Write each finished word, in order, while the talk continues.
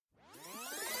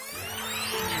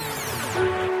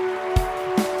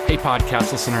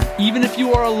podcast listener. Even if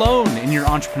you are alone in your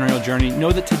entrepreneurial journey,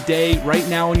 know that today, right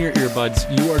now in your earbuds,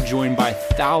 you are joined by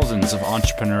thousands of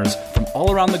entrepreneurs from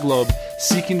all around the globe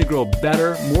seeking to grow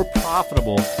better, more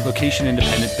profitable,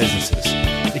 location-independent businesses.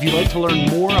 If you'd like to learn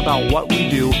more about what we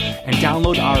do and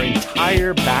download our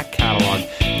entire back catalog,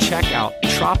 check out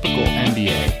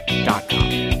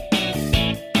tropicalmba.com.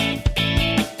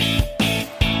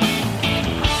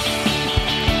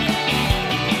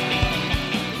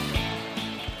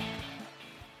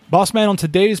 Boss Man, on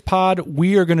today's pod,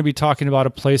 we are going to be talking about a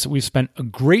place that we've spent a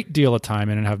great deal of time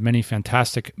in and have many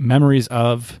fantastic memories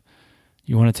of.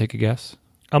 You want to take a guess?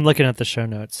 I'm looking at the show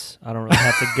notes. I don't really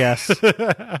have to guess.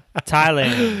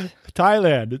 Thailand. It's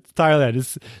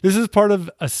Thailand. This is part of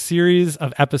a series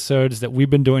of episodes that we've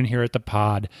been doing here at the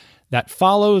pod that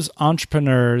follows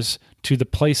entrepreneurs to the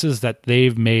places that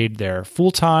they've made their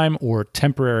full-time or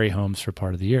temporary homes for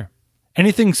part of the year.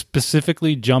 Anything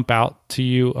specifically jump out to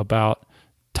you about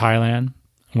Thailand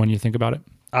when you think about it?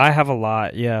 I have a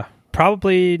lot, yeah.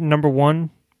 Probably number one,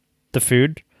 the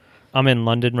food. I'm in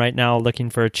London right now looking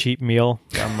for a cheap meal.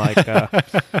 I'm like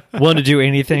willing to do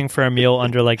anything for a meal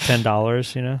under like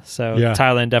 $10, you know? So yeah.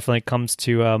 Thailand definitely comes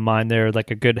to mind there,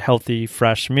 like a good, healthy,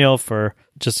 fresh meal for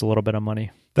just a little bit of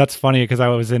money. That's funny because I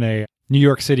was in a New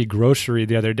York City grocery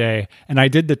the other day and I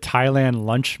did the Thailand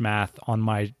lunch math on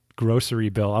my grocery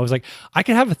bill. I was like, I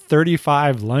could have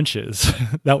 35 lunches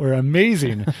that were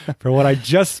amazing for what I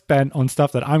just spent on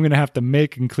stuff that I'm going to have to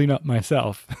make and clean up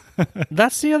myself.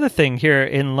 That's the other thing here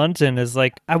in London is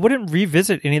like, I wouldn't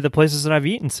revisit any of the places that I've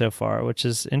eaten so far, which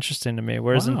is interesting to me.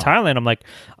 Whereas in Thailand, I'm like,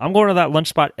 I'm going to that lunch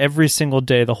spot every single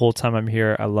day the whole time I'm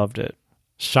here. I loved it.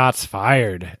 Shots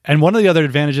fired. And one of the other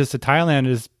advantages to Thailand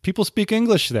is people speak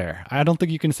English there. I don't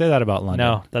think you can say that about London.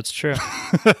 No, that's true.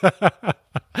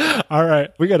 All right,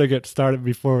 we got to get started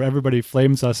before everybody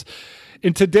flames us.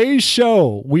 In today's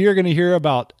show, we are going to hear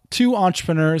about two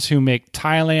entrepreneurs who make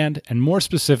Thailand, and more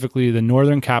specifically, the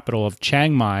northern capital of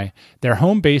Chiang Mai, their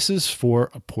home bases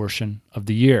for a portion of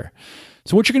the year.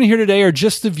 So what you're going to hear today are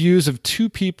just the views of two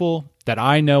people that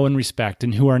I know and respect,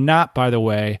 and who are not, by the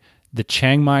way, the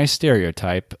Chiang Mai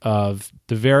stereotype of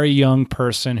the very young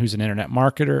person who's an internet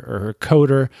marketer or a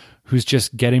coder who's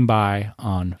just getting by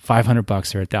on $500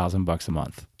 or $1,000 a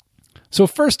month. So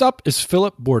first up is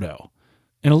Philip Bordeaux.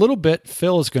 In a little bit,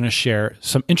 Phil is going to share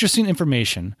some interesting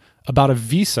information about a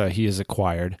visa he has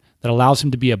acquired that allows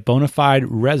him to be a bona fide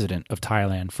resident of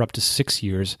Thailand for up to 6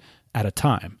 years at a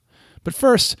time. But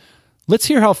first, let's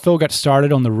hear how Phil got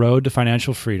started on the road to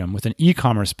financial freedom with an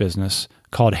e-commerce business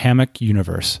called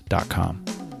HammockUniverse.com.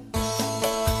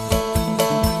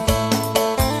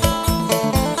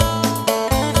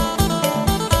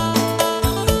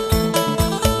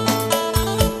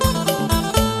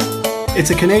 It's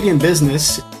a Canadian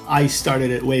business. I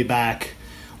started it way back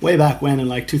when in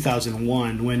like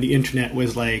 2001, when the internet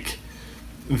was like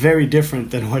very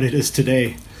different than what it is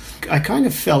today. I kind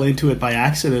of fell into it by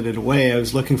accident in a way. I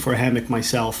was looking for a hammock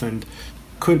myself and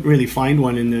couldn't really find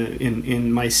one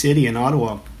in my city in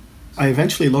Ottawa. I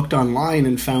eventually looked online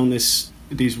and found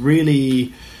these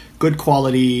really good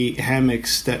quality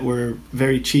hammocks that were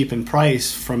very cheap in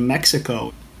price from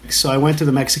Mexico. So I went to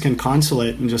the Mexican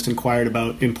consulate and just inquired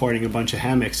about importing a bunch of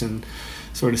hammocks and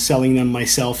sort of selling them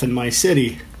myself in my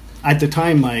city. At the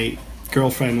time, my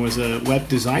girlfriend was a web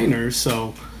designer,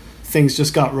 so things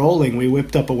just got rolling. We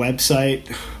whipped up a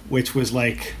website, which was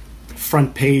like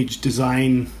front page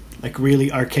design, like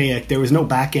really archaic. There was no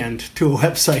back end to a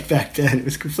website back then. It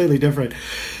was completely different.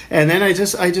 And then I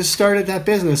just started that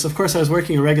business. Of course, I was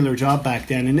working a regular job back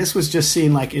then, and this was just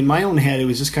seen like in my own head, it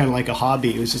was just kind of like a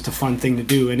hobby. It was just a fun thing to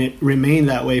do, and it remained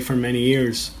that way for many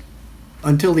years.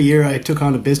 Until the year I took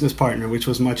on a business partner, which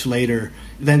was much later.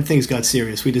 Then things got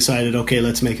serious. We decided, okay,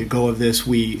 let's make a go of this.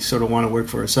 We sort of want to work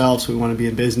for ourselves. We want to be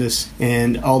in business.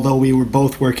 And although we were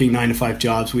both working 9-to-5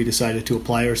 jobs, we decided to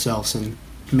apply ourselves and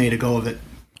made a go of it.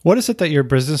 What is it that your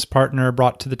business partner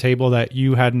brought to the table that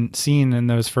you hadn't seen in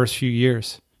those first few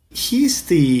years? He's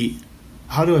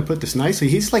how do I put this nicely?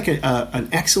 He's like an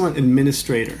excellent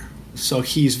administrator. So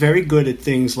he's very good at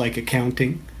things like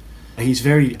accounting. He's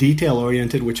very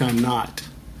detail-oriented, which I'm not.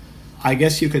 I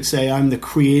guess you could say I'm the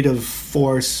creative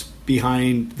force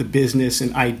behind the business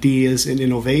and ideas and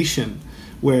innovation,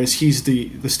 whereas he's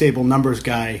the stable numbers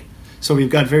guy. So we've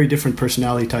got very different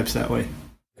personality types that way.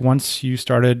 Once you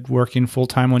started working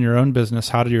full-time on your own business,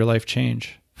 how did your life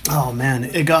change? Oh, man,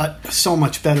 it got so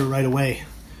much better right away.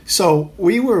 So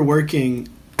we were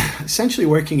essentially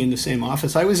working in the same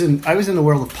office. I was in the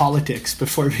world of politics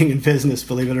before being in business,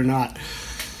 believe it or not.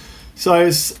 So I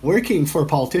was working for a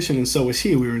politician, and so was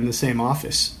he. We were in the same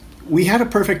office. we had a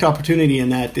perfect opportunity in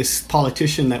that this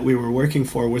politician that we were working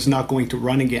for was not going to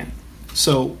run again.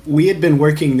 So we had been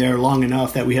working there long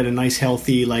enough that we had a nice,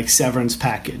 healthy, like, severance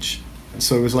package.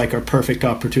 So it was like our perfect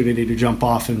opportunity to jump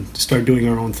off and start doing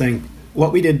our own thing.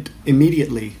 What we did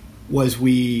immediately was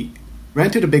we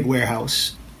rented a big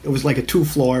warehouse. It was like a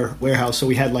 2-floor warehouse, so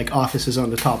we had like offices on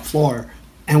the top floor.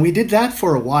 And we did that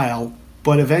for a while,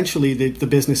 but eventually the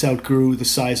business outgrew the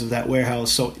size of that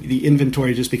warehouse, so the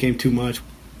inventory just became too much.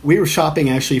 We were shopping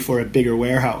actually for a bigger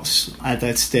warehouse at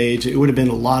that stage. It would have been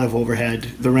a lot of overhead.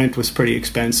 The rent was pretty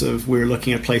expensive. We were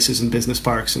looking at places in business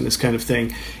parks and this kind of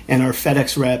thing. And our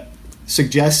FedEx rep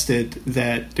suggested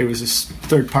that there was this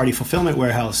third-party fulfillment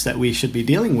warehouse that we should be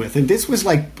dealing with. And this was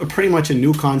like pretty much a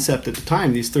new concept at the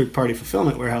time, these third-party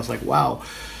fulfillment warehouse. Like, wow,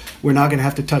 we're not going to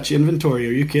have to touch inventory.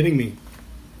 Are you kidding me?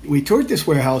 We toured this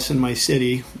warehouse in my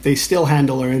city. They still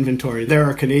handle our inventory. They're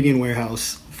our Canadian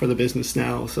warehouse for the business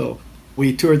now. So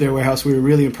we toured their warehouse. We were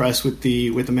really impressed with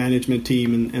the management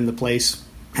team and the place.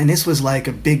 And this was like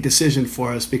a big decision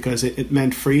for us because it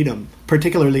meant freedom,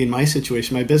 particularly in my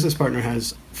situation. My business partner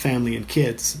has family and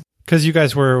kids. Because you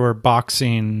guys were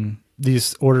boxing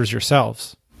these orders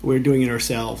yourselves. We're doing it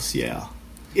ourselves, yeah.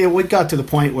 It got to the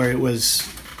point where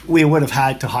we would have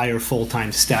had to hire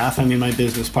full-time staff. I mean, my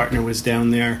business partner was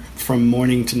down there from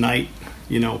morning to night,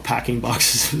 packing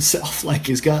boxes himself. Like,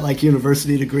 he's got like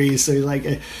university degrees. So he's like,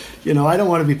 I don't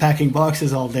want to be packing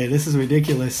boxes all day. This is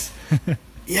ridiculous.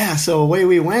 Yeah, so away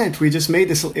we went. We just made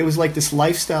this, it was like this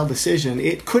lifestyle decision.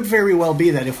 It could very well be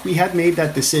that if we had made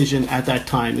that decision at that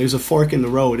time, there's a fork in the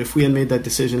road. If we had made that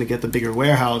decision to get the bigger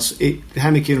warehouse,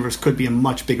 Hammock Universe could be a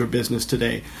much bigger business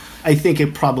today. I think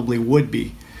it probably would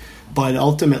be. But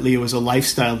ultimately, it was a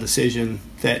lifestyle decision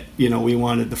that, we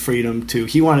wanted the freedom to.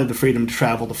 He wanted the freedom to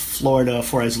travel to Florida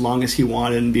for as long as he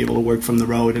wanted and be able to work from the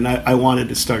road. And I wanted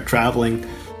to start traveling.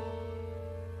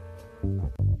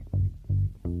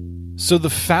 So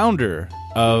the founder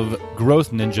of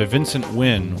Growth Ninja, Vincent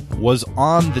Nguyen, was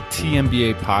on the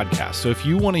TMBA podcast. So if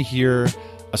you want to hear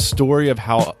a story of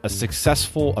how a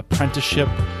successful apprenticeship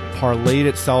parlayed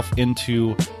itself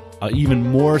into an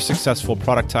even more successful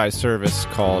productized service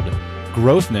called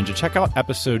Growth Ninja, check out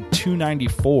episode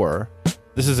 294.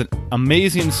 This is an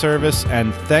amazing service,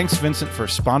 and thanks, Vincent, for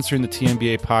sponsoring the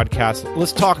TMBA podcast.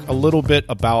 Let's talk a little bit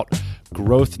about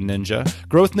Growth Ninja.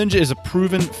 Growth Ninja is a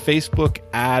proven Facebook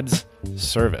ads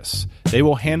service. They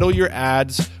will handle your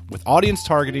ads with audience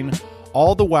targeting,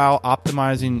 all the while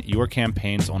optimizing your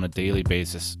campaigns on a daily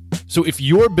basis. So if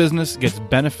your business gets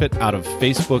benefit out of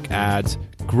Facebook ads,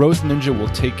 Growth Ninja will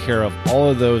take care of all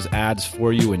of those ads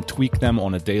for you and tweak them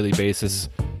on a daily basis.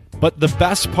 But the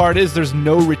best part is there's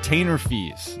no retainer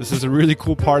fees. This is a really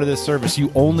cool part of this service.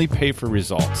 You only pay for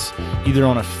results, either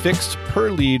on a fixed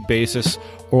per lead basis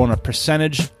or on a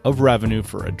percentage of revenue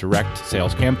for a direct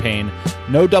sales campaign.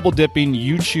 No double dipping.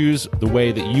 You choose the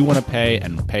way that you want to pay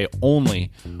and pay only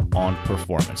on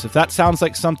performance. If that sounds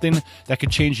like something that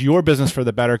could change your business for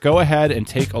the better, go ahead and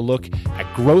take a look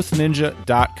at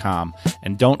growthninja.com.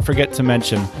 And don't forget to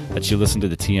mention that you listen to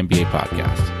the TMBA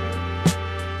podcast.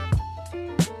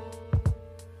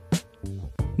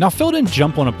 Now, Phil didn't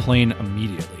jump on a plane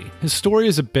immediately. His story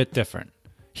is a bit different.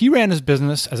 He ran his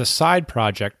business as a side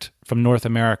project from North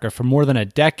America for more than a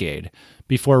decade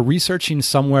before researching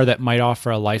somewhere that might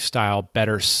offer a lifestyle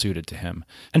better suited to him,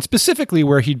 and specifically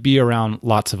where he'd be around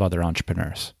lots of other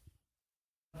entrepreneurs.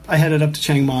 I headed up to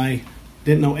Chiang Mai,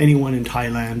 didn't know anyone in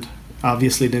Thailand,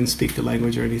 obviously didn't speak the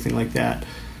language or anything like that.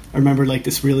 I remember like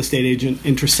this real estate agent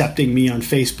intercepting me on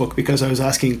Facebook because I was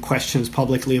asking questions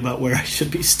publicly about where I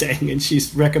should be staying, and she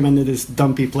recommended this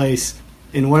dumpy place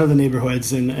in one of the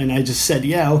neighborhoods, and I just said,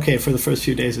 yeah, okay, for the first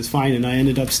few days it's fine, and I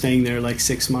ended up staying there like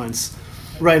 6 months.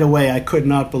 Right away, I could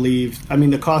not believe,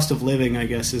 the cost of living, I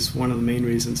guess, is one of the main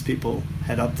reasons people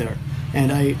head up there.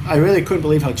 And I really couldn't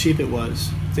believe how cheap it was.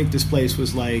 I think this place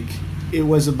was it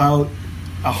was about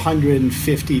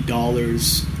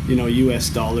 $150, US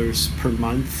dollars per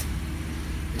month,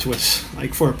 which was,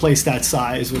 for a place that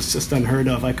size, was just unheard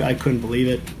of. I couldn't believe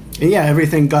it. And yeah,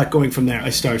 everything got going from there. I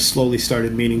slowly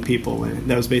started meeting people,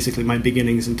 and that was basically my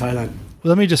beginnings in Thailand. Well,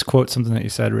 let me just quote something that you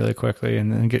said really quickly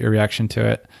and then get your reaction to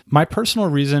it. My personal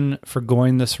reason for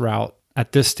going this route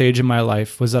at this stage in my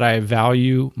life was that I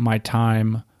value my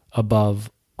time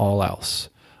above all else.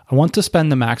 I want to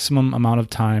spend the maximum amount of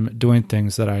time doing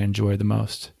things that I enjoy the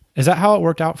most. Is that how it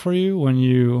worked out for you when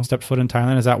you stepped foot in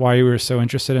Thailand? Is that why you were so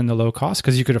interested in the low cost?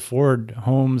 Because you could afford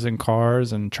homes and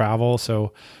cars and travel.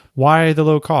 So why the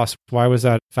low cost? Why was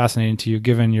that fascinating to you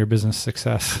given your business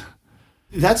success?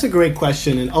 That's a great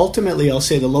question. And ultimately, I'll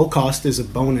say the low cost is a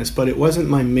bonus, but it wasn't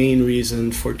my main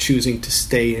reason for choosing to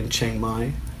stay in Chiang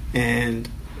Mai. and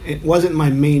it wasn't my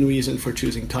main reason for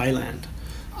choosing Thailand.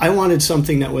 I wanted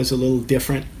something that was a little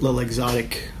different, a little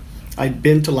exotic. I'd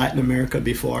been to Latin America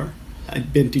before.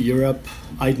 I'd been to Europe.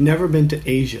 I'd never been to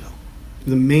Asia.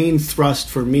 The main thrust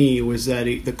for me was that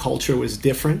the culture was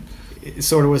different. It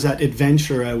sort of was that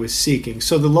adventure I was seeking.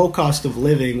 So the low cost of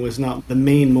living was not the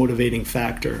main motivating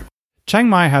factor. Chiang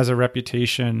Mai has a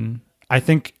reputation, I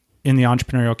think, in the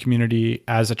entrepreneurial community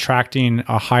as attracting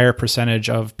a higher percentage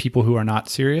of people who are not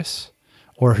serious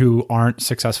or who aren't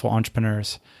successful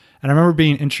entrepreneurs. And I remember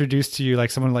being introduced to you,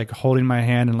 like someone like holding my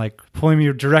hand and like pulling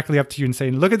me directly up to you and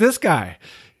saying, look at this guy.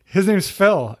 His name's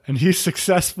Phil, and he's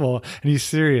successful, and he's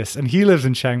serious, and he lives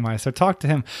in Chiang Mai. So talk to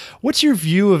him. What's your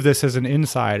view of this as an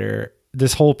insider,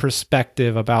 this whole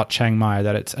perspective about Chiang Mai,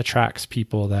 that it attracts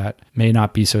people that may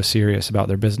not be so serious about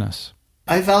their business?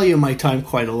 I value my time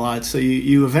quite a lot. So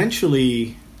you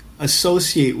eventually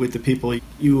associate with the people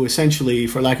you essentially,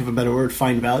 for lack of a better word,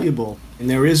 find valuable. And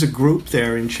there is a group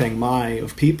there in Chiang Mai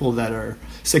of people that are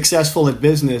successful at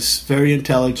business, very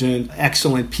intelligent,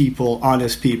 excellent people,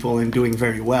 honest people, and doing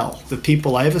very well. The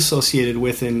people I've associated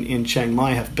with in Chiang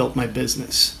Mai have built my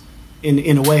business.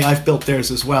 In a way, I've built theirs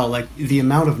as well. Like the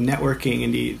amount of networking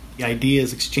and the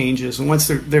ideas exchanges, and once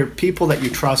they're people that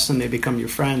you trust and they become your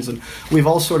friends, and we've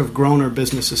all sort of grown our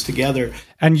businesses together.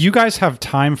 And you guys have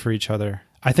time for each other.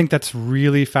 I think that's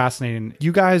really fascinating.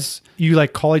 You guys, you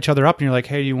like call each other up and you're like,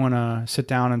 hey, you want to sit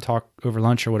down and talk over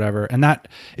lunch or whatever? And that,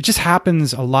 it just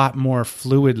happens a lot more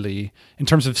fluidly in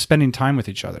terms of spending time with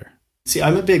each other. See,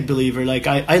 I'm a big believer. Like,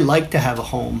 I like to have a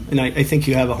home. And I think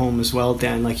you have a home as well,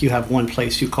 Dan. Like, you have one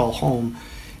place you call home.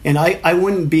 And I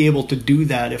wouldn't be able to do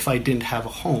that if I didn't have a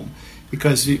home.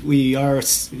 Because we are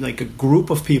like a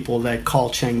group of people that call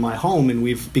Chiang Mai home. And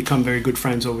we've become very good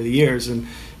friends over the years. And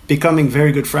becoming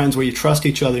very good friends where you trust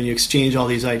each other and you exchange all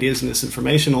these ideas and this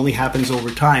information only happens over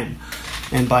time.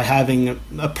 And by having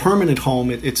a permanent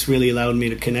home, it's really allowed me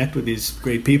to connect with these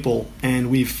great people. And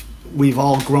we've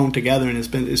all grown together, and it's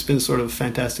been sort of a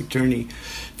fantastic journey.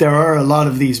 There are a lot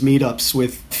of these meetups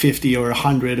with 50 or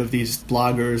 100 of these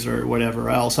bloggers or whatever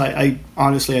else. I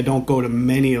honestly, I don't go to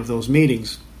many of those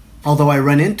meetings. Although I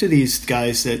run into these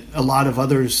guys that a lot of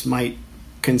others might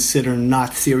consider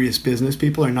not serious business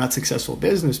people or not successful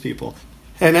business people.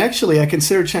 And actually, I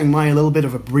consider Chiang Mai a little bit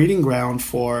of a breeding ground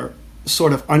for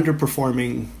sort of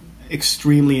underperforming,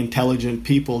 extremely intelligent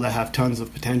people that have tons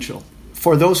of potential.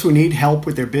 For those who need help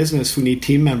with their business, who need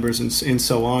team members and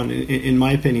so on, in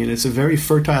my opinion, it's a very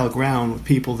fertile ground with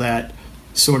people that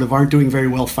sort of aren't doing very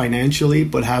well financially,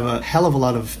 but have a hell of a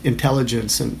lot of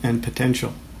intelligence and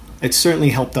potential. It's certainly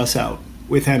helped us out.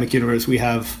 With Hammock Universe, we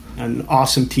have an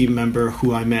awesome team member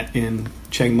who I met in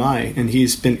Chiang Mai, and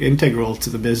he's been integral to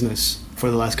the business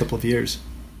for the last couple of years.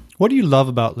 What do you love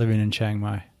about living in Chiang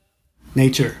Mai?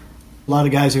 Nature. A lot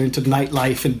of guys are into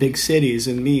nightlife in big cities,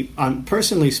 and me,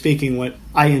 personally speaking, what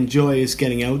I enjoy is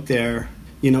getting out there,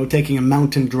 taking a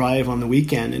mountain drive on the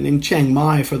weekend. And in Chiang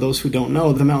Mai, for those who don't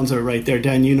know, the mountains are right there.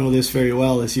 Dan, you know this very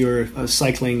well as you're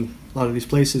cycling a lot of these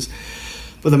places.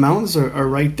 But the mountains are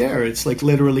right there. It's like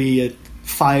literally a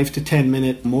 5 to 10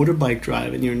 minute motorbike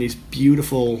drive, and you're in these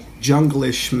beautiful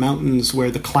jungle-ish mountains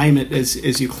where the climate,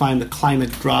 as you climb, the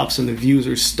climate drops and the views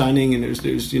are stunning, and there's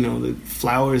the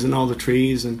flowers and all the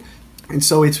trees, and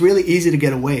so it's really easy to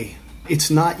get away. It's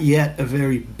not yet a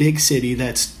very big city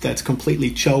that's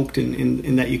completely choked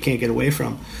in that you can't get away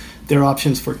from. There are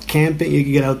options for camping. You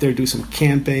can get out there, do some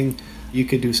camping. You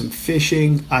could do some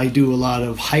fishing. I do a lot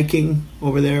of hiking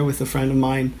over there with a friend of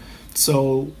mine.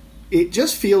 So it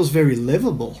just feels very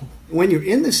livable. When you're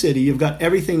in the city, you've got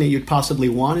everything that you'd possibly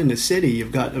want in the city.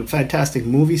 You've got a fantastic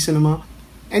movie cinema.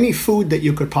 Any food that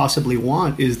you could possibly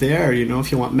want is there.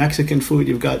 If you want Mexican food,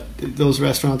 you've got those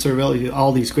restaurants are available,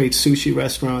 all these great sushi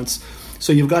restaurants.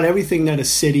 So you've got everything that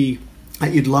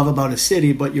you'd love about a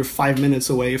city, but you're 5 minutes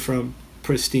away from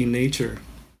pristine nature.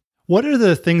 What are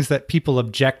the things that people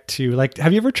object to? Like,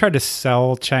 have you ever tried to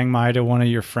sell Chiang Mai to one of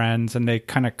your friends and they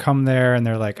kind of come there and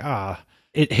they're like,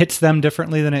 it hits them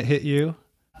differently than it hit you?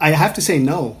 I have to say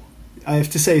no. I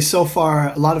have to say, so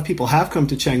far, a lot of people have come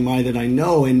to Chiang Mai that I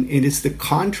know, and it's the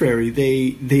contrary.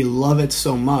 They love it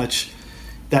so much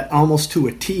that almost to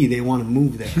a T, they want to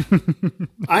move there.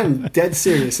 I'm dead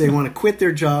serious. They want to quit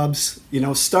their jobs,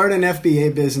 start an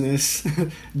FBA business,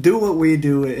 do what we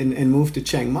do, and move to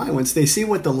Chiang Mai once they see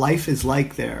what the life is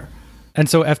like there. And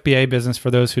so FBA business, for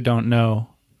those who don't know,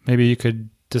 maybe you could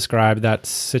describe that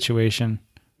situation.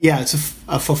 Yeah, it's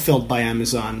a fulfilled by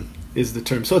Amazon is the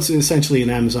term. So it's essentially an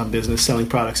Amazon business selling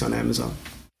products on Amazon.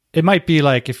 It might be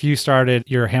like if you started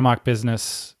your hammock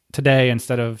business today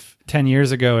instead of 10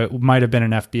 years ago, it might have been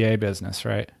an FBA business,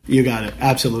 right? You got it.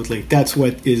 Absolutely. That's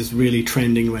what is really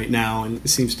trending right now, and it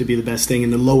seems to be the best thing.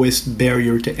 And the lowest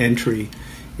barrier to entry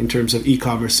in terms of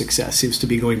e-commerce success seems to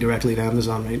be going directly to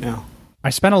Amazon right now. I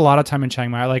spent a lot of time in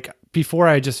Chiang Mai. Like before,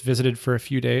 I just visited for a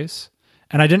few days,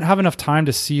 and I didn't have enough time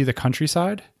to see the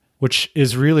countryside, which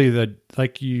is really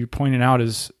like you pointed out,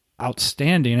 is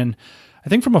outstanding. And I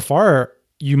think from afar,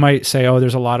 you might say, oh,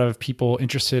 there's a lot of people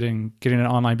interested in getting an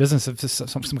online business. If this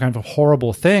is some kind of a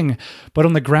horrible thing. But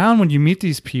on the ground, when you meet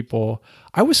these people,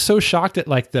 I was so shocked at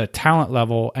like the talent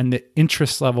level and the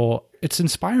interest level. It's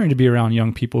inspiring to be around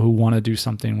young people who want to do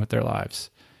something with their lives.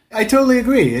 I totally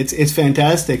agree. It's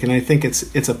fantastic, and I think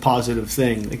it's a positive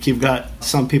thing. Like you've got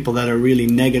some people that are really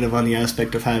negative on the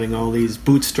aspect of having all these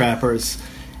bootstrappers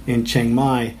in Chiang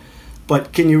Mai.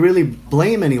 But can you really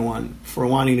blame anyone for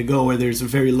wanting to go where there's a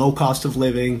very low cost of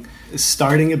living,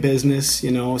 starting a business,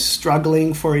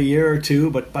 struggling for a year or two,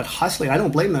 but hustling? I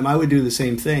don't blame them. I would do the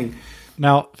same thing.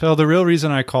 Now, Phil, the real reason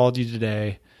I called you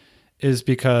today is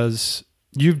because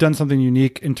you've done something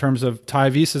unique in terms of Thai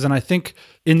visas. And I think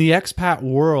in the expat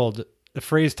world, the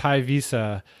phrase Thai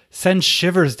visa sends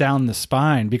shivers down the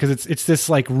spine because it's this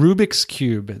like Rubik's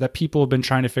Cube that people have been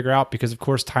trying to figure out because, of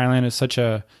course, Thailand is such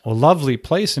a lovely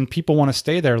place and people want to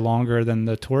stay there longer than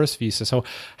the tourist visa. So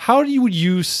how would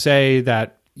you say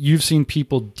that you've seen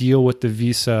people deal with the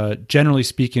visa, generally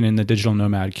speaking, in the digital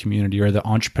nomad community or the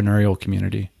entrepreneurial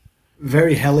community?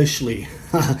 Very hellishly.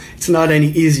 It's not any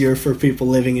easier for people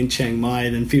living in Chiang Mai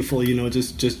than people,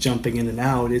 just jumping in and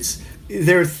out.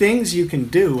 There are things you can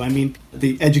do. I mean,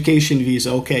 the education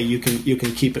visa, okay, you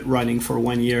can keep it running for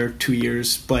 1 year, 2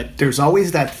 years, but there's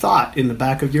always that thought in the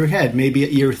back of your head. Maybe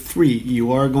at year 3,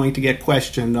 you are going to get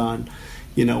questioned on,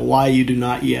 why you do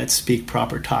not yet speak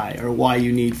proper Thai or why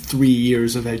you need 3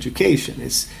 years of education.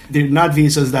 They're not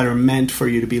visas that are meant for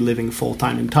you to be living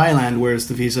full-time in Thailand, whereas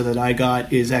the visa that I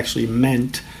got is actually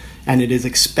meant and it is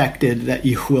expected that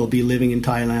you will be living in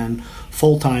Thailand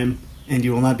full-time and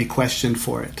you will not be questioned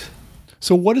for it.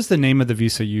 So what is the name of the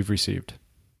visa you've received?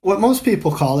 What most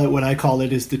people call it, what I call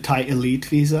it, is the Thai Elite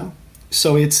visa.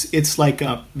 So it's like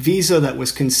a visa that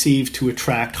was conceived to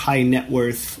attract high net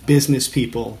worth business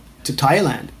people to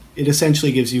Thailand. It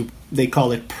essentially gives you, they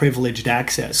call it privileged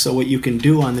access. So what you can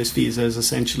do on this visa is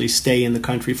essentially stay in the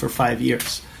country for 5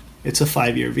 years. It's a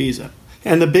 5-year visa.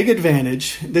 And the big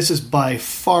advantage, this is by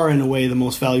far and away the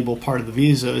most valuable part of the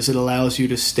visa, is it allows you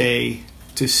to stay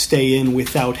in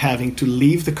without having to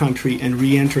leave the country and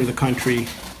re-enter the country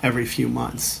every few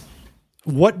months.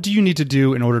 What do you need to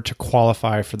do in order to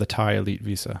qualify for the Thai Elite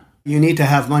visa? You need to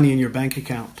have money in your bank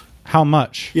account. How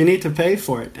much? You need to pay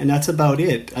for it, and that's about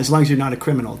it, as long as you're not a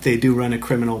criminal. They do run a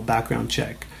criminal background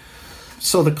check.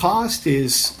 So the cost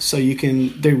is,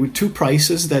 there were 2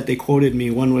 prices that they quoted me.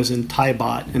 One was in Thai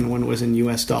baht and one was in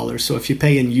US dollars. So if you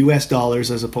pay in US dollars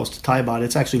as opposed to Thai baht,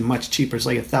 it's actually much cheaper. It's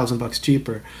like $1,000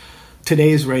 cheaper.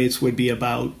 Today's rates would be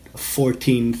about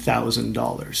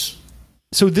 $14,000.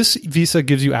 So this visa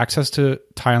gives you access to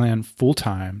Thailand full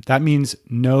time. That means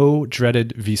no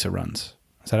dreaded visa runs.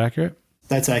 Is that accurate?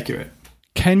 That's accurate.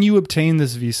 Can you obtain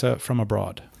this visa from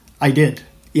abroad? I did.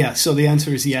 Yeah, so the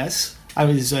answer is yes. I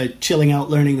was chilling out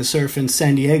learning to surf in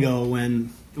San Diego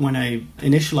when I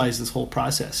initialized this whole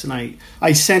process. And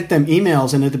I sent them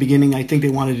emails, and at the beginning I think they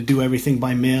wanted to do everything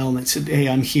by mail. And I said, hey,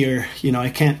 I'm here. I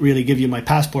can't really give you my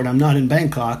passport. I'm not in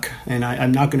Bangkok, and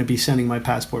I'm not going to be sending my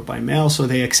passport by mail. So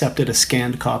they accepted a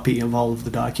scanned copy of all of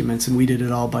the documents, and we did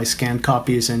it all by scanned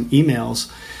copies and emails.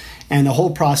 And the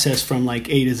whole process from like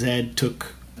A to Z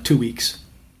took 2 weeks.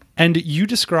 And you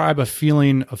describe a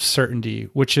feeling of certainty,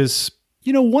 which is,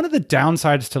 one of the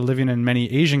downsides to living in many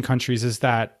Asian countries is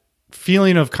that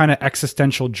feeling of kind of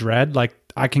existential dread, like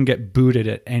I can get booted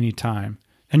at any time.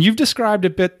 And you've described a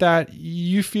bit that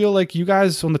you feel like you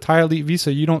guys on the Thai Elite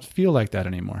visa, you don't feel like that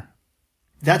anymore.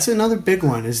 That's another big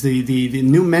one, is the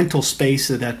new mental space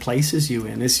that places you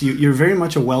in. You're very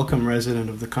much a welcome resident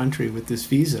of the country with this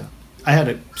visa. I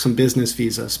had some business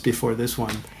visas before this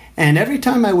one. And every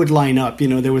time I would line up,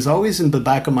 there was always in the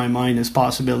back of my mind this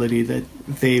possibility that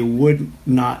they would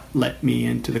not let me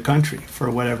into the country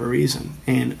for whatever reason.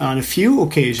 And on a few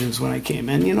occasions when I came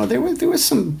in, there was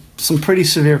some pretty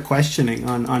severe questioning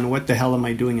on what the hell am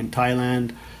I doing in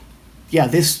Thailand. Yeah,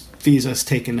 this visa's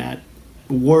taken that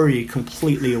worry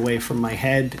completely away from my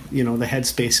head. The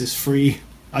headspace is free.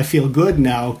 I feel good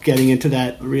now getting into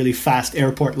that really fast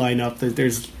airport lineup. That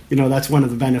there's, that's one of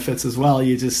the benefits as well.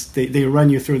 They run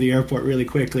you through the airport really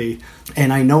quickly,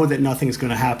 and I know that nothing's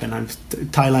going to happen.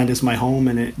 Thailand is my home,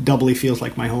 and it doubly feels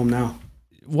like my home now.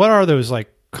 What are those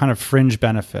like kind of fringe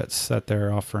benefits that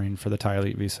they're offering for the Thai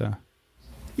Elite visa?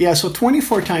 Yeah, so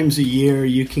 24 times a year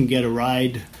you can get a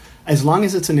ride. As long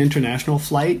as it's an international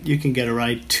flight, you can get a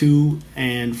ride to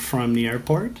and from the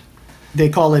airport. They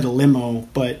call it a limo,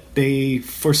 but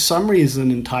for some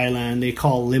reason in Thailand, they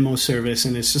call limo service,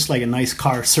 and it's just like a nice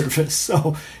car service.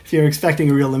 So if you're expecting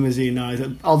a real limousine,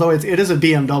 although it is a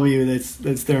BMW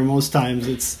that's there most times,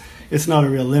 it's not a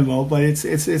real limo, but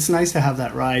it's nice to have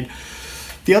that ride.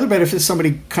 The other benefit is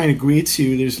somebody kind of greets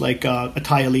you. There's like a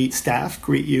Thai Elite staff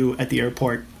greet you at the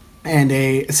airport, and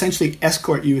they essentially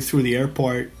escort you through the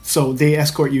airport. So they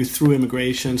escort you through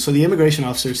immigration. So the immigration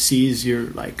officer sees you're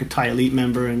like a Thai Elite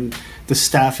member, and the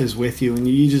staff is with you, and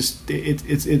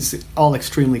it's all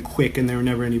extremely quick, and there are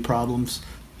never any problems.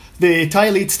 The Thai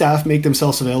Elite staff make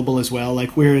themselves available as well.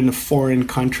 Like, we're in a foreign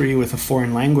country with a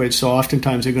foreign language, so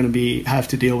oftentimes they're going to have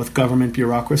to deal with government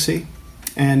bureaucracy.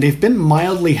 And they've been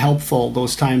mildly helpful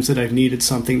those times that I've needed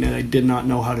something that I did not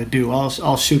know how to do.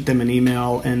 I'll shoot them an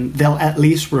email, and they'll at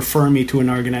least refer me to an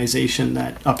organization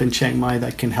that up in Chiang Mai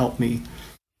that can help me.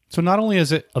 So not only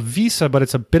is it a visa, but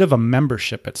it's a bit of a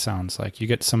membership, it sounds like. You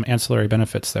get some ancillary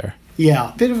benefits there.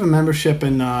 Yeah, a bit of a membership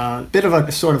and a bit of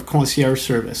a sort of concierge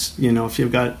service. You know, if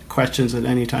you've got questions at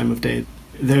any time of day,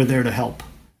 they're there to help.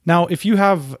 Now, if you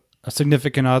have a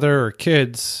significant other or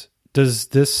kids, does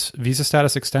this visa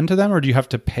status extend to them, or do you have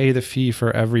to pay the fee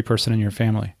for every person in your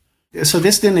family? So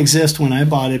this didn't exist when I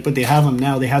bought it, but they have them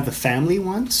now. They have the family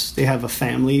ones. They have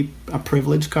a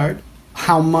privilege card.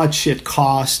 How much it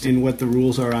costs and what the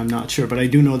rules are, I'm not sure, but I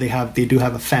do know they do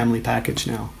have a family package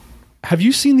now. Have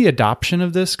you seen the adoption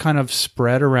of this kind of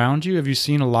spread around you? Have you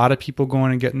seen a lot of people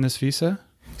going and getting this visa?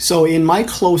 So in my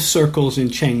close circles in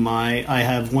Chiang Mai, I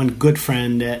have one good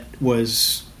friend that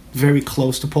was very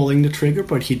close to pulling the trigger,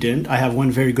 but he didn't. I have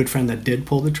one very good friend that did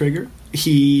pull the trigger.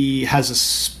 He has a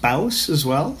spouse as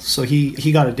well, so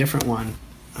he got a different one.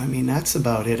 I mean, that's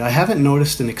about it. I haven't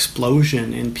noticed an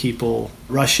explosion in people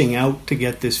rushing out to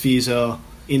get this visa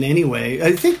in any way.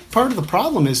 I think part of the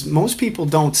problem is most people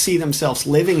don't see themselves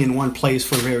living in one place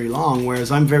for very long, whereas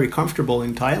I'm very comfortable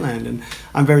in Thailand, and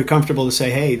I'm very comfortable to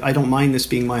say, hey, I don't mind this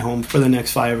being my home for the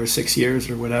next 5 or 6 years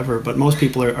or whatever, but most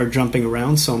people are jumping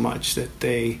around so much that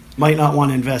they might not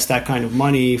want to invest that kind of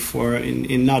money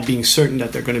in not being certain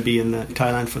that they're going to be in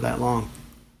Thailand for that long.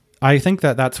 I think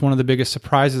that's one of the biggest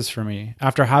surprises for me.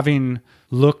 After having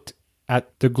looked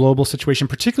at the global situation,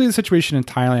 particularly the situation in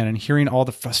Thailand, and hearing all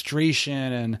the frustration,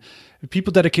 and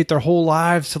people dedicate their whole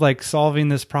lives to like solving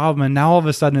this problem, and now all of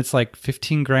a sudden it's like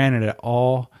 15 grand and it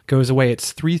all goes away.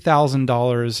 It's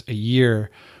 $3,000 a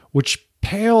year, which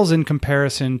pales in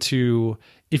comparison to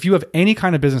if you have any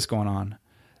kind of business going on,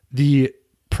 the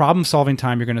problem-solving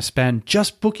time you're going to spend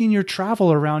just booking your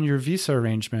travel around your visa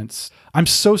arrangements. I'm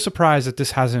so surprised that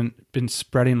this hasn't been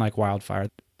spreading like wildfire.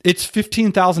 It's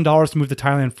 $15,000 to move to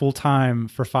Thailand full-time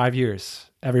for 5 years.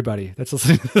 Everybody that's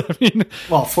listening to that.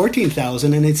 Well,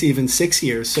 14,000, and it's even 6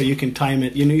 years, so you can time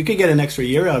it. You know, you could get an extra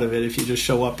year out of it if you just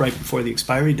show up right before the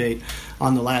expiry date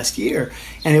on the last year,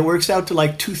 and it works out to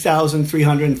like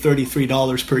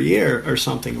 $2,333 per year or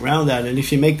something around that. And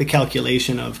if you make the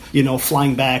calculation of,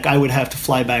 flying back, I would have to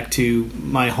fly back to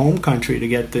my home country to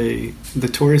get the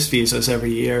tourist visas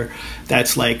every year.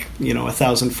 That's like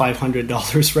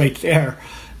 $1,500 right there,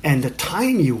 and the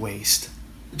time you waste,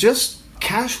 just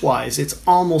cash-wise, it's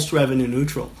almost revenue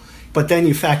neutral. But then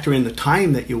you factor in the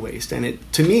time that you waste, and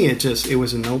to me, it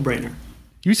was a no-brainer.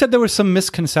 You said there were some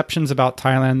misconceptions about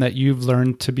Thailand that you've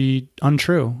learned to be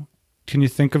untrue. Can you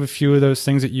think of a few of those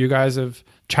things that you guys have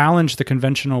challenged the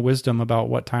conventional wisdom about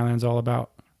what Thailand's all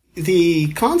about?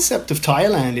 The concept of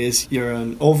Thailand is you're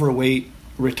an overweight,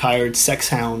 retired sex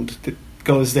hound that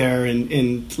goes there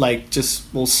and like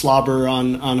just will slobber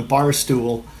on a bar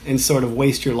stool and sort of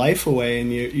waste your life away,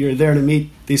 and you're there to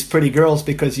meet these pretty girls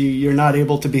because you're not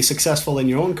able to be successful in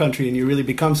your own country, and you really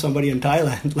become somebody in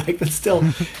Thailand. Like that's still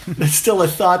a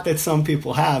thought that some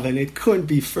people have, and it couldn't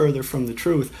be further from the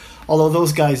truth. Although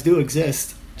those guys do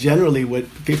exist, generally what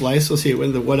people I associate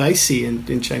with, what I see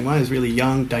in Chiang Mai is really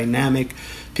young, dynamic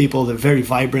people. They're very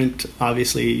vibrant,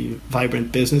 obviously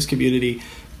vibrant business community,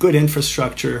 good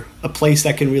infrastructure, a place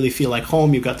that can really feel like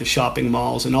home. You've got the shopping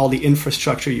malls and all the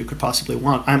infrastructure you could possibly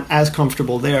want. I'm as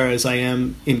comfortable there as I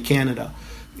am in Canada.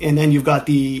 And then you've got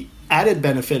the added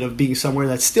benefit of being somewhere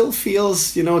that still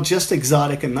feels, just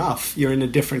exotic enough. You're in a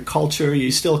different culture. You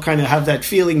still kind of have that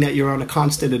feeling that you're on a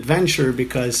constant adventure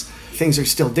because things are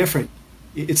still different.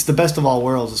 It's the best of all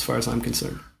worlds as far as I'm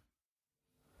concerned.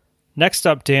 Next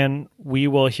up, Dan, we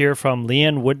will hear from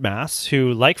Leanne Woodmass,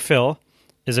 who, like Phil,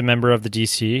 is a member of the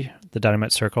DC, the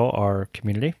Dynamite Circle, our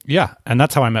community. Yeah, and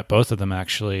that's how I met both of them,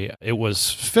 actually. It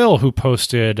was Phil who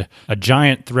posted a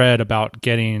giant thread about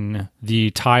getting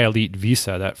the Thai Elite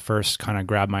visa that first kind of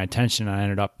grabbed my attention. I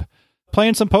ended up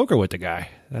playing some poker with the guy.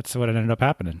 That's what ended up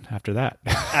happening after that.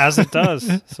 As it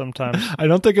does sometimes. I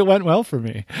don't think it went well for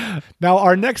me. Now,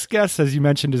 our next guest, as you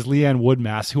mentioned, is Leanne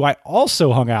Woodmass, who I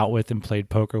also hung out with and played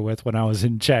poker with when I was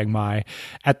in Chiang Mai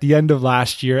at the end of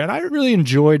last year. And I really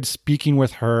enjoyed speaking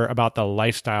with her about the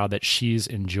lifestyle that she's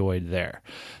enjoyed there.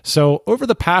 So over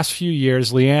the past few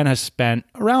years, Leanne has spent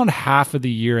around half of the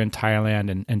year in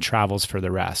Thailand and travels for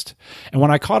the rest. And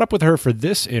when I caught up with her for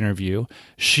this interview,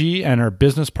 she and her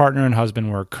business partner and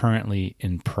husband were currently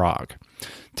in Prague.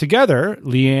 Together,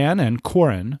 Leanne and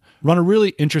Corin run a really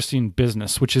interesting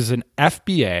business, which is an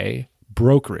FBA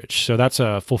brokerage. So that's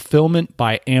a fulfillment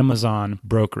by Amazon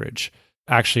brokerage.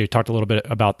 Actually, I talked a little bit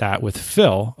about that with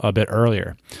Phil a bit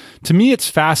earlier. To me, it's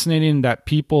fascinating that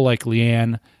people like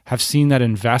Leanne have seen that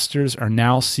investors are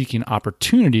now seeking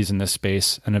opportunities in this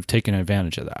space and have taken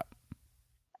advantage of that.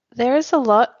 There is a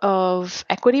lot of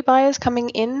equity buyers coming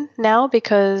in now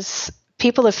because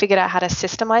people have figured out how to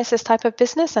systemize this type of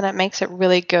business, and it makes it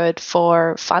really good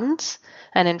for funds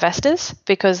and investors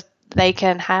because they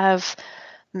can have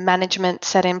management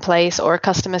set in place or a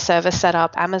customer service set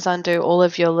up. Amazon do all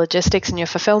of your logistics and your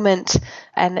fulfillment,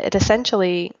 and it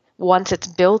essentially, once it's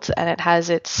built and it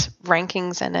has its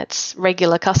rankings and its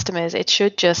regular customers, it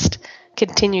should just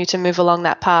continue to move along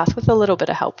that path with a little bit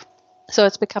of help. So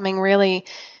it's becoming really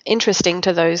interesting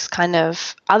to those kind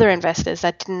of other investors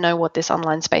that didn't know what this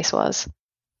online space was.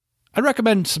 I'd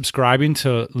recommend subscribing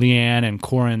to Leanne and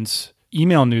Corin's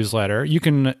email newsletter. You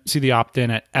can see the opt-in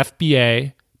at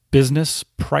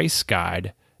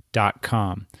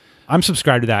FBAbusinesspriceguide.com. I'm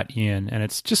subscribed to that, Ian, and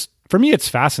it's just, for me, it's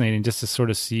fascinating just to sort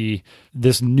of see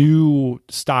this new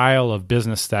style of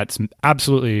business that's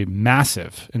absolutely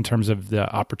massive in terms of the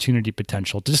opportunity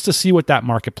potential, just to see what that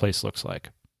marketplace looks like.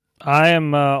 I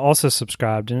am also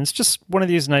subscribed, and it's just one of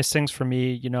these nice things for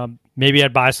me. You know, maybe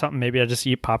I'd buy something, maybe I'd just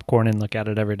eat popcorn and look at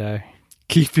it every day.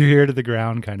 Keep your ear to the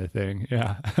ground kind of thing.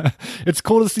 Yeah. It's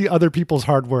cool to see other people's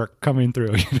hard work coming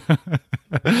through.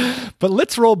 But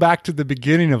let's roll back to the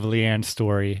beginning of Leanne's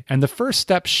story and the first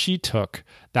steps she took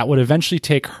that would eventually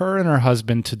take her and her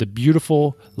husband to the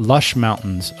beautiful, lush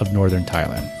mountains of northern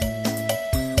Thailand.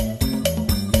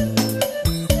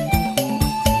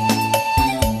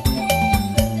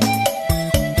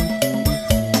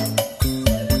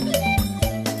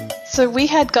 So we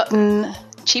had gotten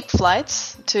cheap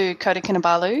flights to Kota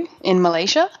Kinabalu in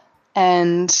Malaysia,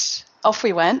 and off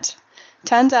we went.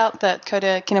 Turns out that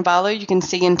Kota Kinabalu you can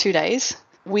see in 2 days.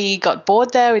 We got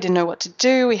bored there. We didn't know what to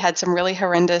do. We had some really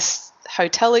horrendous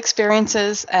hotel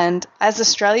experiences, and as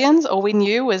Australians, all we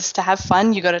knew was to have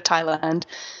fun, you go to Thailand.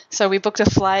 So we booked a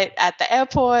flight at the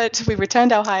airport, we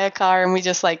returned our hire car, and we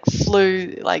just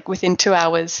flew within 2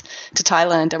 hours to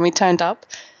Thailand, and we turned up.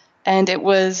 And it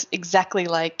was exactly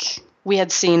like we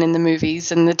had seen in the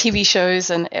movies and the TV shows.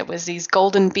 And it was these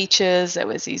golden beaches. It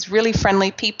was these really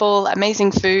friendly people,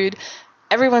 amazing food.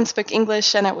 Everyone spoke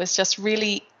English, and it was just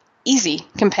really easy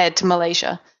compared to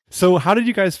Malaysia. So how did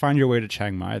you guys find your way to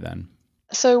Chiang Mai then?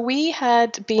 So we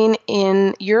had been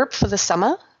in Europe for the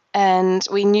summer, and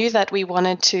we knew that we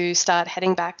wanted to start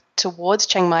heading back towards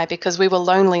Chiang Mai because we were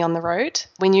lonely on the road.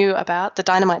 We knew about the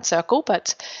Dynamite Circle,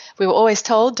 but we were always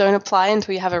told don't apply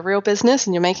until you have a real business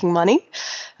and you're making money.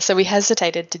 So we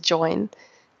hesitated to join.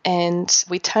 And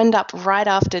we turned up right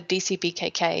after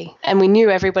DCBKK, and we knew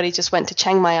everybody just went to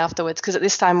Chiang Mai afterwards because at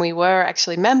this time we were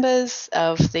actually members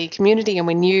of the community, and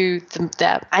we knew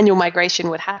the annual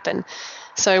migration would happen.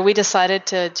 So we decided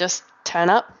to just turn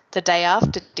up the day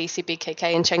after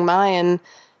DCBKK in Chiang Mai, and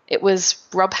it was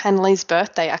Rob Hanley's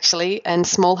birthday, actually, and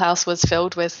Small House was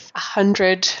filled with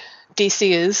 100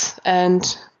 DCers. And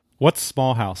what's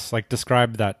Small House?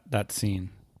 Describe that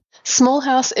scene. Small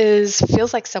House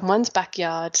feels like someone's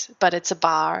backyard, but it's a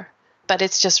bar. But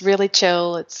it's just really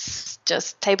chill. It's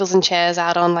just tables and chairs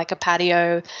out on a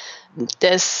patio.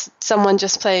 There's someone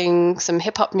just playing some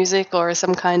hip-hop music or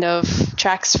some kind of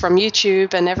tracks from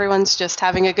YouTube, and everyone's just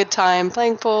having a good time,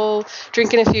 playing pool,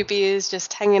 drinking a few beers,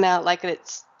 just hanging out like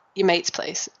it's your mate's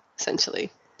place,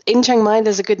 essentially. In Chiang Mai,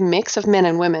 there's a good mix of men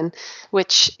and women,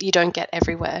 which you don't get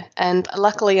everywhere. And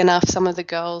luckily enough, some of the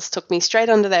girls took me straight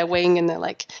under their wing, and they're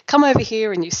like, come over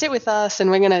here and you sit with us and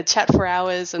we're going to chat for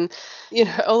hours. And,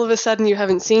 all of a sudden you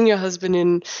haven't seen your husband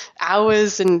in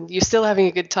hours and you're still having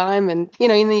a good time. And,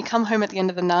 and then you come home at the end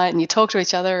of the night and you talk to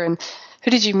each other and who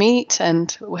did you meet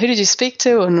and who did you speak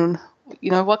to and,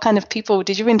 what kind of people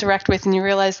did you interact with? And you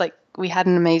realize we had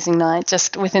an amazing night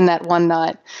just within that one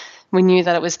night. We knew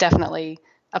that it was definitely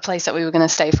a place that we were going to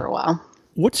stay for a while.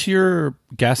 What's your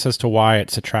guess as to why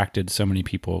it's attracted so many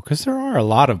people? Because there are a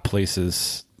lot of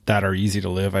places that are easy to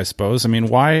live, I suppose. I mean,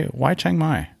 why Chiang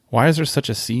Mai? Why is there such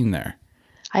a scene there?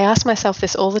 I ask myself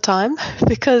this all the time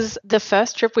because the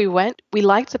first trip we went, we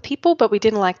liked the people, but we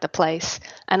didn't like the place.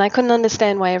 And I couldn't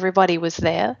understand why everybody was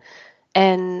there.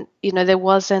 And, there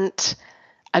wasn't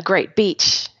a great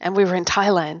beach and we were in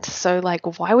Thailand. So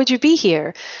like, why would you be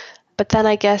here? But then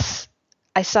I guess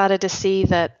I started to see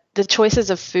that the choices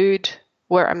of food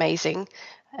were amazing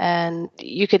and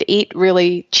you could eat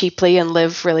really cheaply and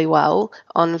live really well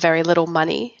on very little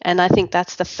money. And I think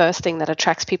that's the first thing that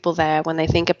attracts people there when they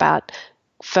think about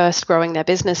first growing their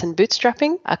business and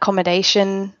bootstrapping.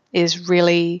 Accommodation is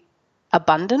really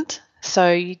abundant.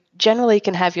 So you generally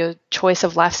can have your choice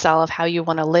of lifestyle of how you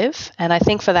want to live. And I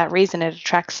think for that reason, it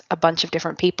attracts a bunch of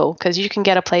different people because you can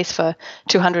get a place for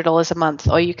 $200 a month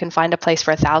or you can find a place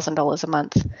for $1,000 a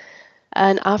month.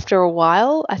 And after a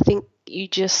while, I think you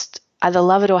just either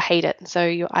love it or hate it. So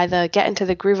you either get into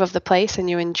the groove of the place and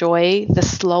you enjoy the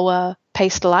slower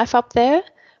paced life up there,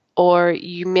 or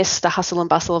you miss the hustle and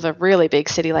bustle of a really big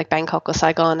city like Bangkok or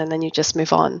Saigon and then you just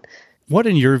move on. What,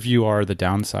 in your view, are the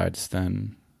downsides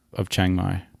then of Chiang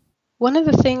Mai? One of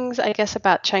the things I guess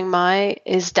about Chiang Mai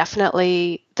is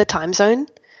definitely the time zone,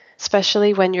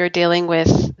 especially when you're dealing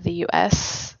with the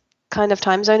US kind of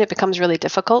time zone. It becomes really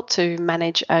difficult to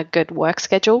manage a good work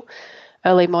schedule.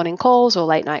 Early morning calls or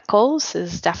late night calls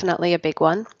is definitely a big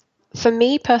one. For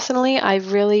me personally,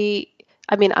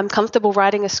 I'm comfortable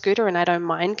riding a scooter and I don't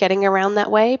mind getting around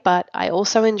that way, but I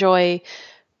also enjoy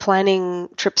planning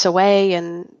trips away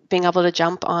and being able to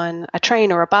jump on a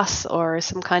train or a bus or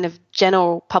some kind of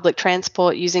general public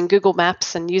transport using Google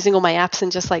Maps and using all my apps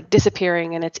and just like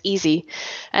disappearing, and it's easy.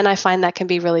 And I find that can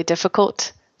be really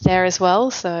difficult there as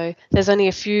well. So there's only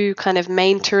a few kind of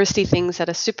main touristy things that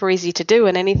are super easy to do,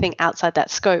 and anything outside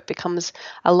that scope becomes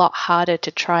a lot harder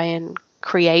to try and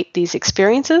create these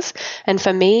experiences. And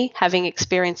for me, having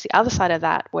experienced the other side of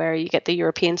that, where you get the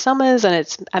European summers and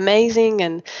it's amazing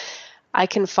and I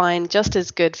can find just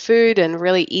as good food and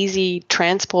really easy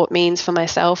transport means for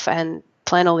myself and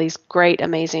plan all these great,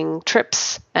 amazing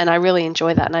trips. And I really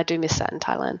enjoy that. And I do miss that in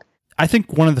Thailand. I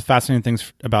think one of the fascinating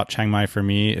things about Chiang Mai for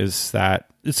me is that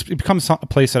it becomes a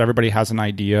place that everybody has an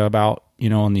idea about,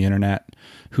 on the internet,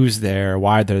 who's there,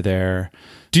 why they're there.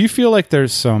 Do you feel like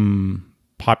there's some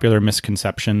popular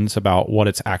misconceptions about what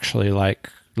it's actually like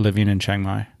living in Chiang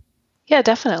Mai? Yeah,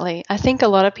 definitely. I think a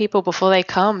lot of people before they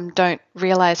come don't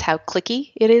realize how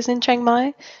cliquey it is in Chiang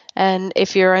Mai. And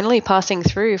if you're only passing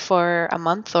through for a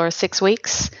month or 6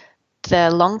 weeks, the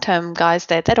long-term guys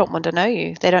there, they don't want to know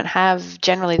you. They don't have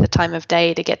generally the time of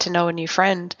day to get to know a new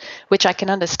friend, which I can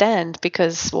understand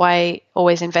because why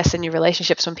always invest in new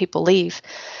relationships when people leave?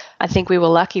 I think we were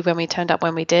lucky when we turned up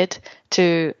when we did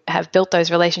to have built those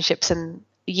relationships and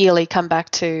yearly come back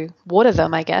to water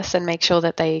them, I guess, and make sure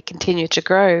that they continue to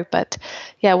grow. But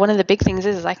yeah, one of the big things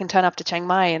is I can turn up to Chiang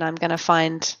Mai and I'm going to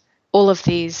find all of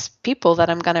these people that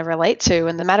I'm going to relate to.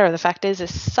 And the matter of the fact is,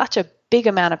 there's such a big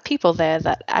amount of people there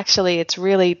that actually it's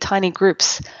really tiny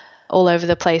groups all over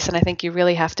the place. And I think you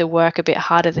really have to work a bit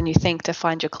harder than you think to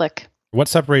find your clique. What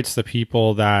separates the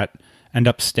people that end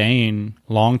up staying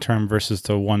long-term versus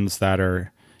the ones that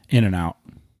are in and out?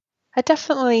 I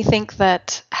definitely think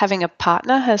that having a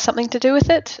partner has something to do with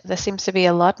it. There seems to be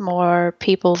a lot more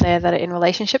people there that are in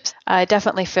relationships. I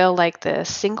definitely feel like the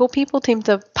single people seem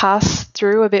to pass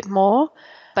through a bit more.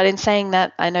 But in saying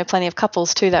that, I know plenty of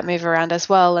couples too that move around as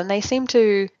well. And they seem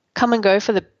to come and go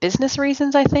for the business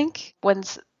reasons, I think. When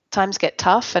times get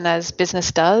tough and as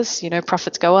business does,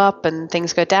 profits go up and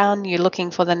things go down, you're looking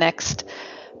for the next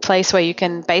place where you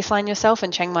can baseline yourself,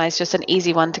 and Chiang Mai is just an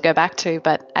easy one to go back to.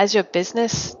 But as your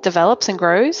business develops and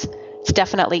grows, it's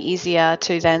definitely easier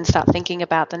to then start thinking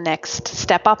about the next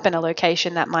step up in a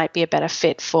location that might be a better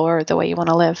fit for the way you want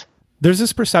to live. There's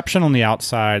this perception on the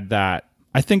outside that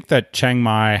I think that Chiang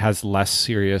Mai has less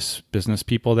serious business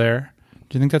people there.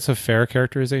 Do you think that's a fair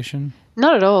characterization?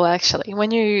 Not at all, actually.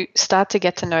 When you start to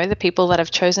get to know the people that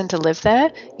have chosen to live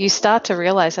there, you start to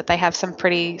realize that they have some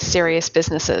pretty serious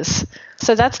businesses.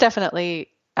 So that's definitely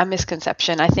a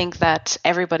misconception. I think that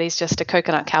everybody's just a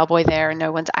coconut cowboy there and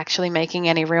no one's actually making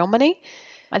any real money.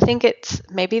 I think it's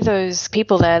maybe those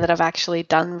people there that have actually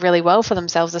done really well for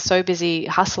themselves are so busy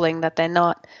hustling that they're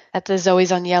not at the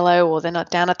Zoe's on Yellow or they're not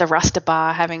down at the Rasta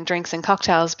Bar having drinks and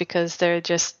cocktails because they're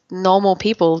just normal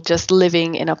people just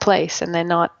living in a place and they're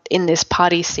not in this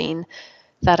party scene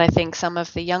that I think some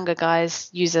of the younger guys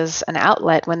use as an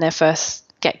outlet when they first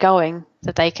get going,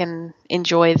 that they can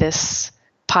enjoy this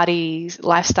party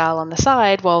lifestyle on the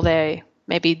side while they're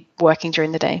maybe working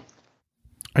during the day.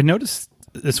 I noticed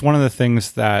it's one of the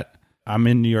things that I'm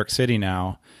in New York City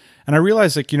now. And I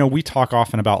realize, like, we talk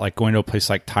often about like going to a place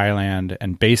like Thailand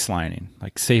and baselining,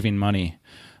 like saving money.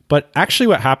 But actually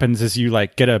what happens is you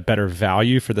like get a better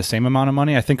value for the same amount of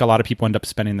money. I think a lot of people end up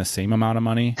spending the same amount of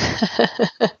money.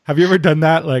 Have you ever done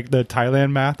that? Like the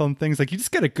Thailand math on things? Like you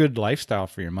just get a good lifestyle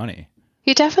for your money.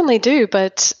 You definitely do.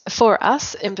 But for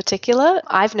us in particular,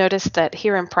 I've noticed that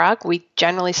here in Prague, we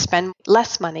generally spend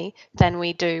less money than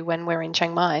we do when we're in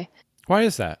Chiang Mai. Why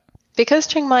is that? Because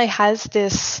Chiang Mai has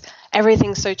this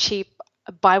everything's so cheap,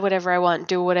 buy whatever I want,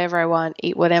 do whatever I want,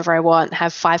 eat whatever I want,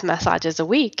 have 5 massages a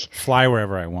week. Fly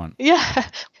wherever I want. Yeah.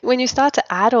 When you start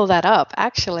to add all that up,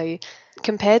 actually,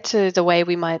 compared to the way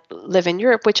we might live in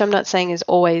Europe, which I'm not saying is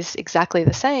always exactly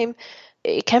the same,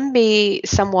 it can be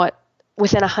somewhat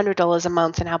within $100 a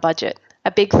month in our budget.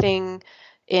 A big thing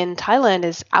in Thailand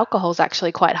is alcohol is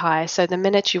actually quite high. So the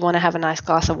minute you want to have a nice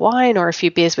glass of wine or a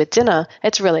few beers with dinner,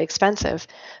 it's really expensive.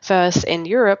 Versus in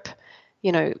Europe,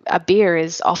 a beer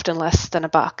is often less than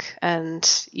 $1,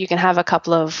 and you can have a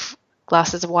couple of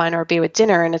glasses of wine or a beer with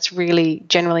dinner, and it's really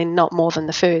generally not more than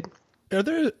the food. Are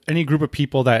there any group of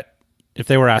people that, if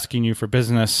they were asking you for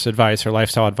business advice or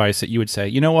lifestyle advice, that you would say,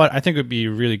 you know what, I think it would be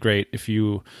really great if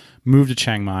you moved to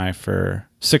Chiang Mai for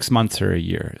 6 months or a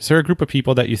year? Is there a group of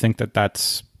people that you think that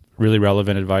that's really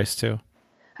relevant advice to?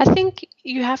 I think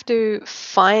you have to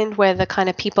find where the kind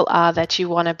of people are that you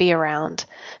want to be around.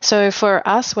 So for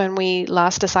us, when we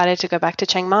last decided to go back to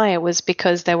Chiang Mai, it was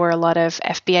because there were a lot of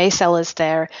FBA sellers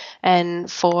there.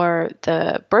 And for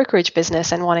the brokerage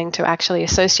business and wanting to actually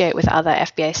associate with other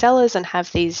FBA sellers and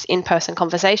have these in-person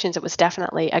conversations, it was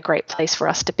definitely a great place for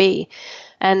us to be.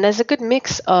 And there's a good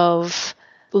mix of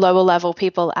lower level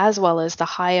people as well as the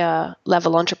higher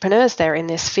level entrepreneurs there in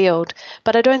this field.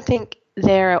 But I don't think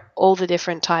there are all the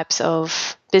different types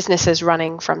of businesses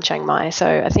running from Chiang Mai.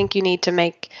 So I think you need to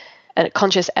make a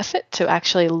conscious effort to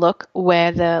actually look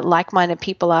where the like-minded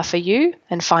people are for you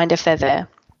and find if they're there.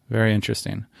 Very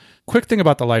interesting. Quick thing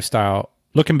about the lifestyle.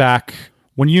 Looking back,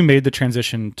 when you made the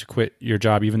transition to quit your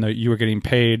job, even though you were getting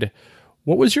paid,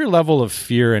 what was your level of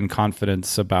fear and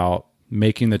confidence about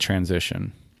making the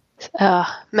transition?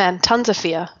 Man, tons of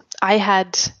fear. I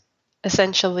had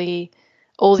essentially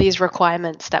all these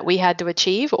requirements that we had to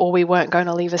achieve or we weren't going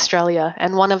to leave Australia.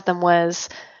 And one of them was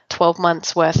 12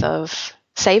 months worth of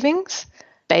savings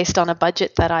based on a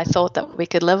budget that I thought that we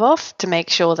could live off to make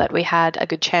sure that we had a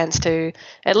good chance to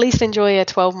at least enjoy a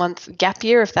 12-month gap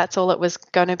year if that's all it was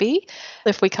going to be.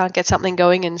 If we can't get something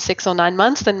going in 6 or 9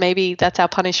 months, then maybe that's our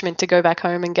punishment to go back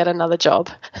home and get another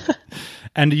job.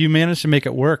 And you managed to make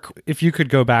it work. If you could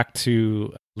go back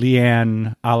to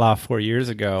Leanne a la 4 years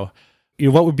ago,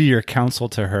 what would be your counsel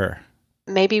to her?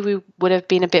 Maybe we would have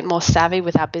been a bit more savvy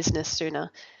with our business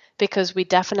sooner, because we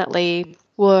definitely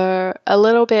were a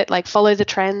little bit like follow the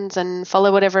trends and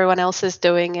follow what everyone else is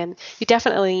doing. And you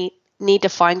definitely need to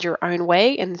find your own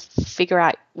way and figure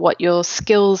out what your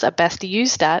skills are best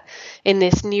used at in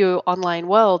this new online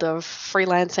world of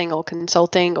freelancing or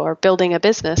consulting or building a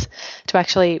business to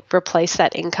actually replace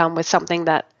that income with something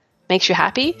that makes you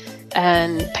happy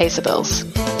and pays the bills.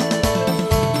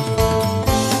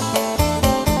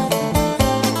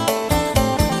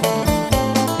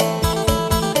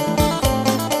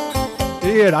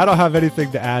 Ian, I don't have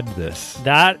anything to add to this.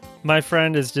 That, my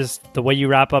friend, is just the way you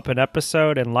wrap up an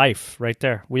episode and life right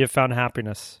there. We have found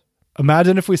happiness.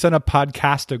 Imagine if we sent a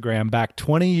podcastogram back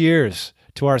 20 years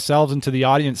to ourselves and to the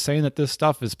audience saying that this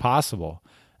stuff is possible.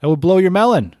 It would blow your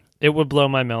melon. It would blow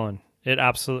my melon. It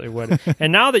absolutely would.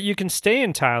 And now that you can stay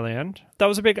in Thailand, that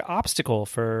was a big obstacle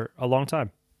for a long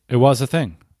time. It was a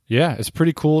thing. Yeah, it's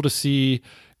pretty cool to see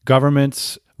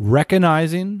governments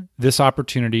recognizing this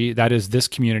opportunity. That is this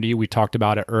community. We talked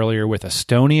about it earlier with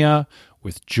Estonia,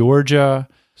 with Georgia.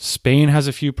 Spain has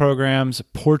a few programs,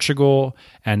 Portugal,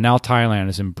 and now Thailand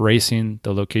is embracing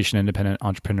the location-independent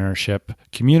entrepreneurship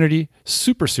community.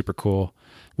 Super, super cool.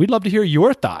 We'd love to hear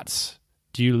your thoughts.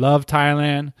 Do you love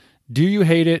Thailand? Do you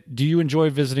hate it? Do you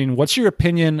enjoy visiting? What's your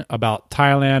opinion about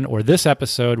Thailand or this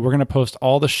episode? We're going to post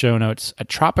all the show notes at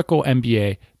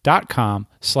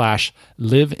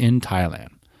tropicalmba.com/live-in-Thailand.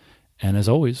 And as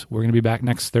always, we're going to be back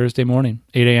next Thursday morning,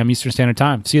 8 a.m. Eastern Standard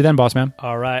Time. See you then, boss man.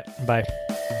 All right. Bye.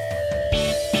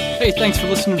 Hey, thanks for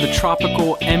listening to the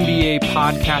Tropical MBA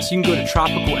podcast. You can go to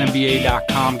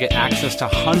tropicalmba.com, get access to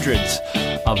hundreds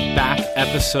of back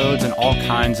episodes and all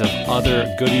kinds of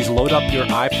other goodies. Load up your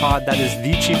iPod. That is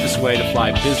the cheapest way to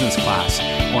fly business class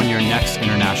on your next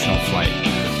international flight.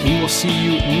 We will see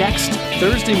you next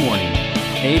Thursday morning,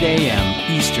 8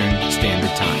 a.m. Eastern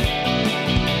Standard Time.